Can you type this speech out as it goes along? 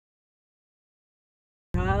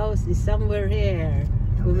house is somewhere here.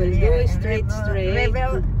 We will go straight.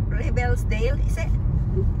 Rebelsdale, is it?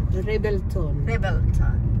 Rebelton.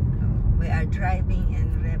 Rebelton. We are driving in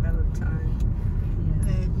Rebelton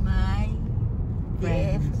with my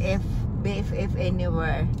BFF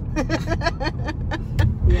anywhere.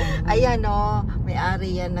 Yeah. Ayan o,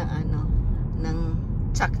 may-ari yan ng ano, ng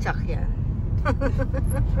tsak-tsak yan.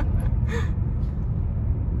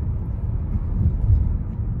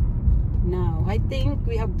 Now, I think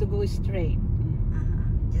we have to go straight.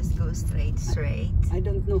 Just go straight. I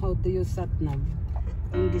don't know how to use sat-nav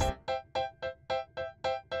in this.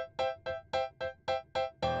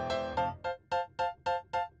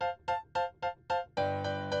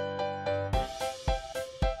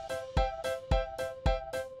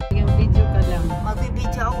 Yung video ka lang.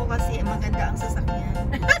 Magbibidyo ako kasi maganda ang sasakyan.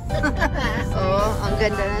 Ang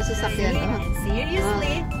ganda ng sasakyan.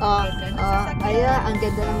 Seriously? Ayan, ang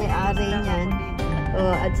ganda ng may-ari niyan.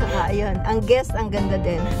 At saka ayun, ang guest ang ganda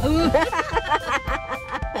din.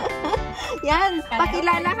 Yan,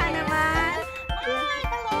 pakilala ka naman. Hi,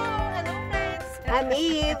 hello friends. I'm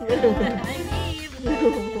Eve.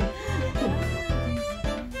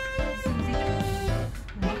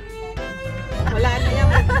 Wala na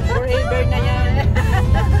yan. Forever na yan.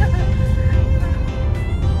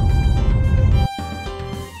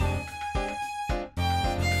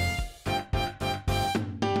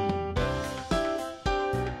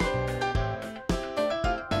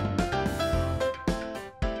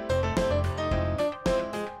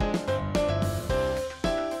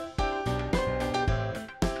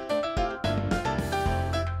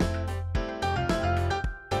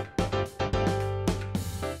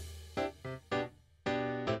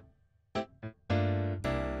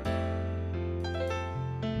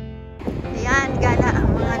 Ayan, gala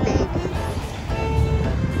ang mga lady.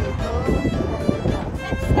 Dito.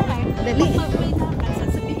 Let's start. Dali.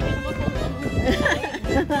 Sasabihin mo po.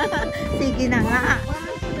 Sige na nga.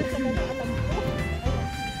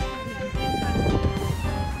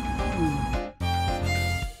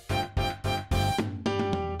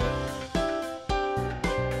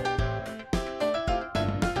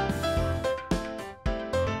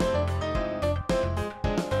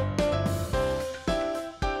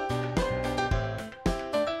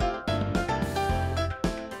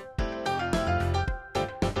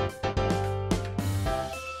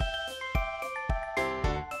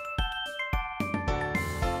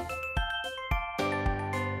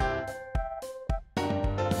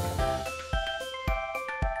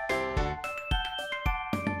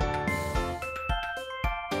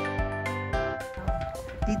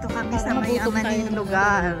 Dito kami sa mayamaning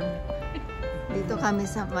lugar. Dito kami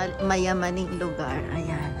sa mayamaning lugar.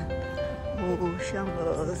 Ayan. Oo,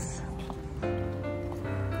 shambles.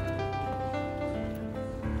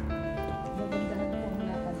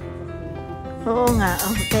 Oo nga.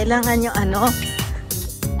 Kailangan nyo ano?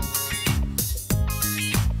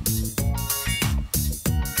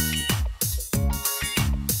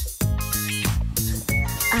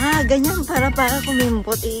 Ganyan para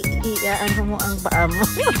kumimpot, ano mo ang paa mo.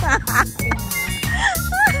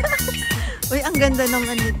 Uy, ang ganda ng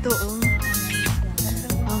nito, oh.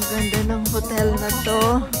 Ang ganda ng hotel na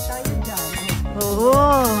to.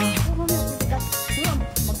 Oo.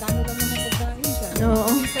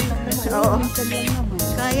 Oo. Oo.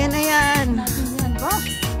 Kaya na yan.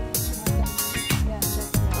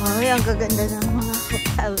 Uy, ang gaganda ng mga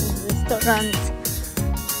hotel, restaurant.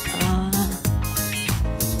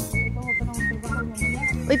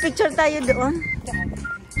 Uy, picture tayo doon.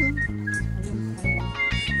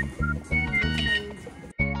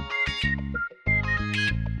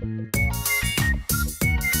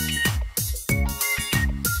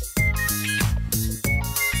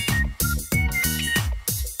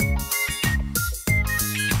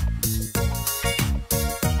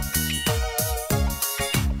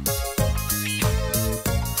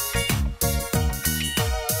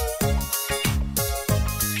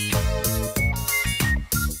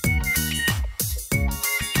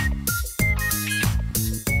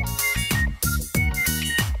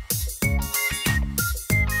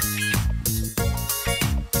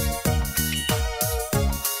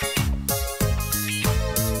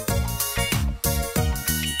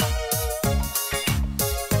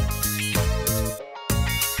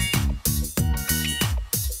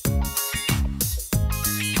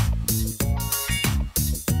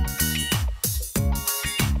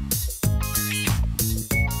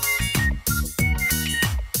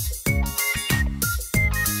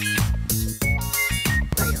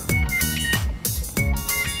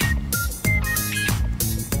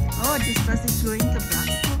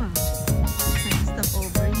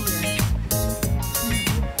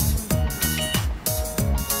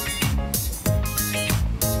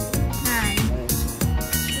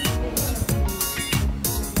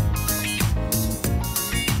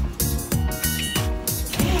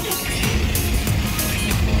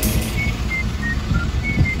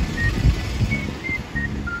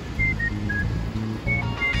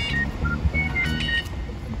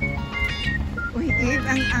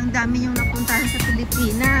 namin yung napuntahan sa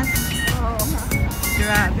Pilipinas. Oo nga.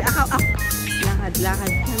 Grabe.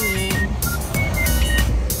 Lakad-lakad kami.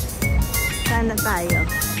 Sana tayo.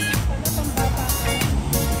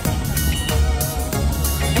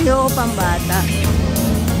 Ayoko pang bata.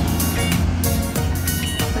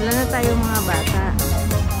 Wala na tayo mga bata.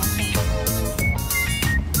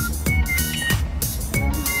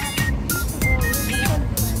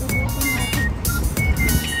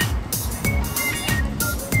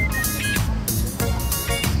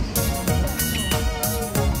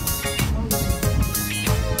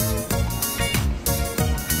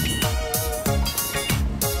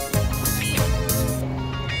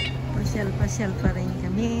 Pasyal pa rin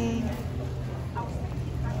kami.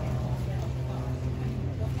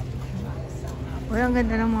 Uy, ang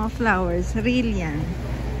ganda ng mga flowers. Real yan.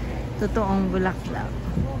 Totoong bulaklak.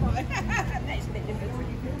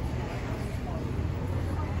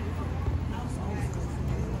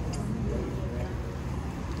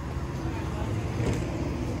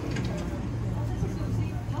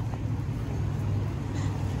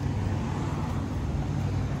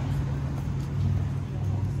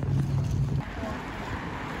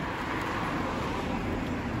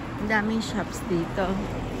 Daming shops dito.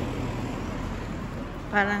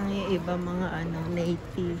 Parang yung iba mga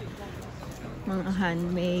native, mga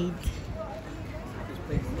handmade.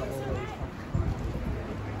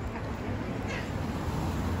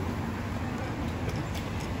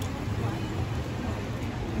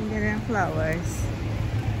 Ang ganda ng flowers.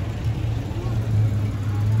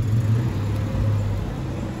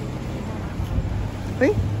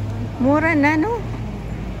 Uy, mura na, no?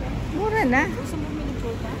 Mura na.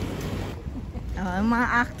 Ang mga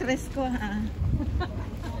actress ko, ha?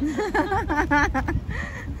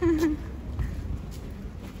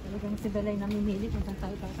 Talagang si Belay namimili kung saan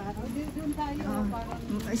tayo kakaraw. Doon tayo.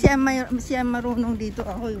 Siya marunong dito.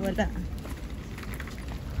 Ako'y wala.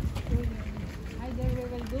 Either we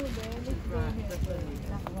will do there. Let's go here.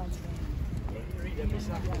 That one.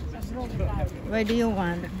 Where do you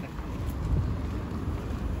want?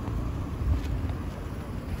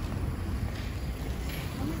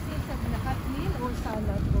 Hot meal or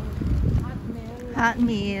salad? Hot meal. Hot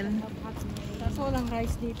meal. Tapos walang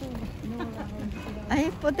rice dito. No,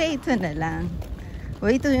 Ay, potato na lang. O,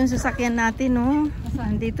 ito yung sasakyan natin, no?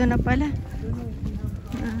 Nandito na pala.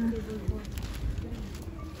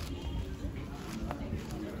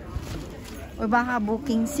 O, baka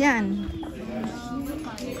bookings yan.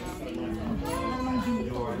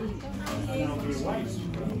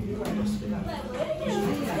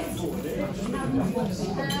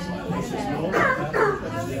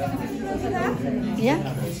 Yeah?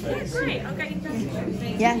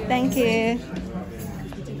 Yeah, thank you.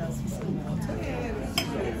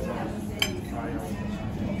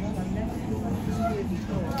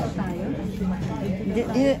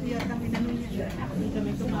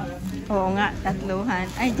 Oo nga, tatluhan.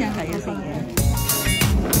 Ay, dyan kayo. Sige.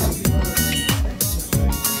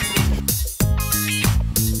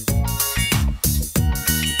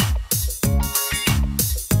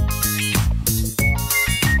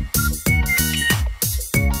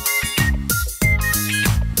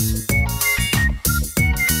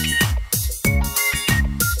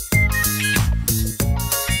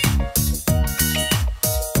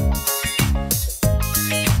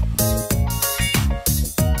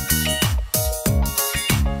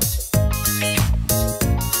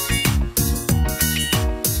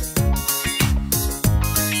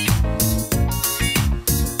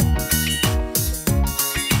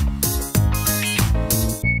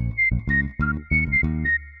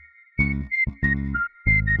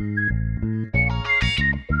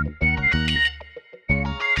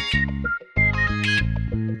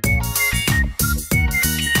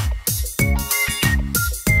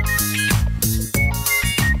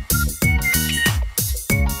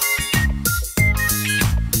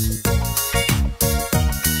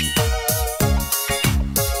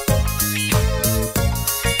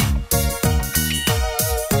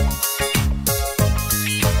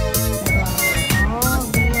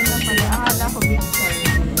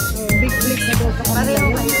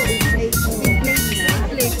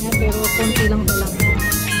 konti lang pala.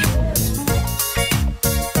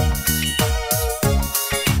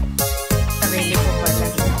 Sarili ko pala.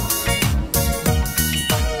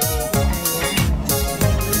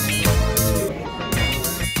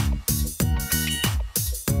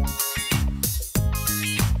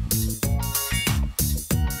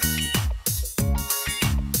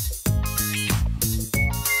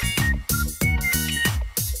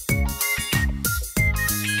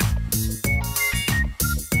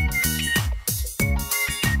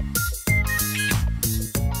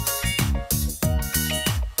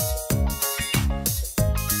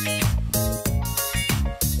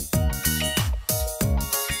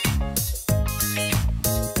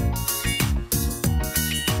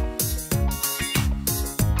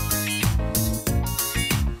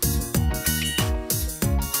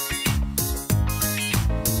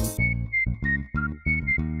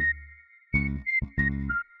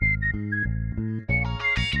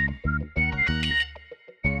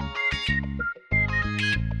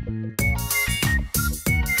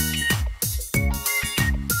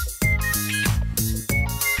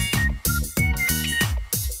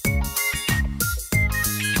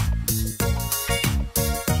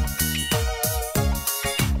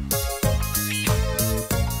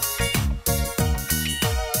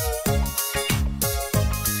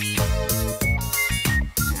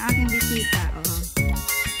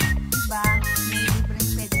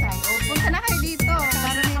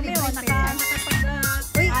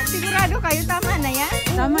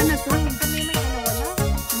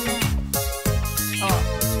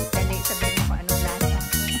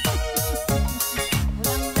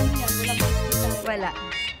 wala.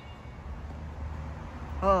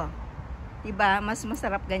 Oh. Diba? Mas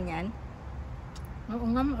masarap ganyan. Oo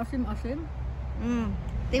nga, asim-asim.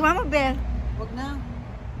 Tingnan mo, Bel. Huwag na.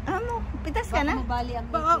 Ano? Pitas ka na? Mabali ang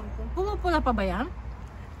Baka, ngipin ko. pumupula pa ba yan?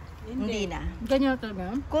 Hindi na. Ganyan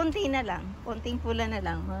talaga? Konti na lang. Konting pula na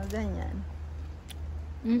lang. Mga ganyan.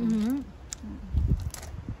 Mm-hmm.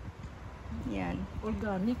 Yan.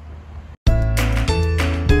 Organic.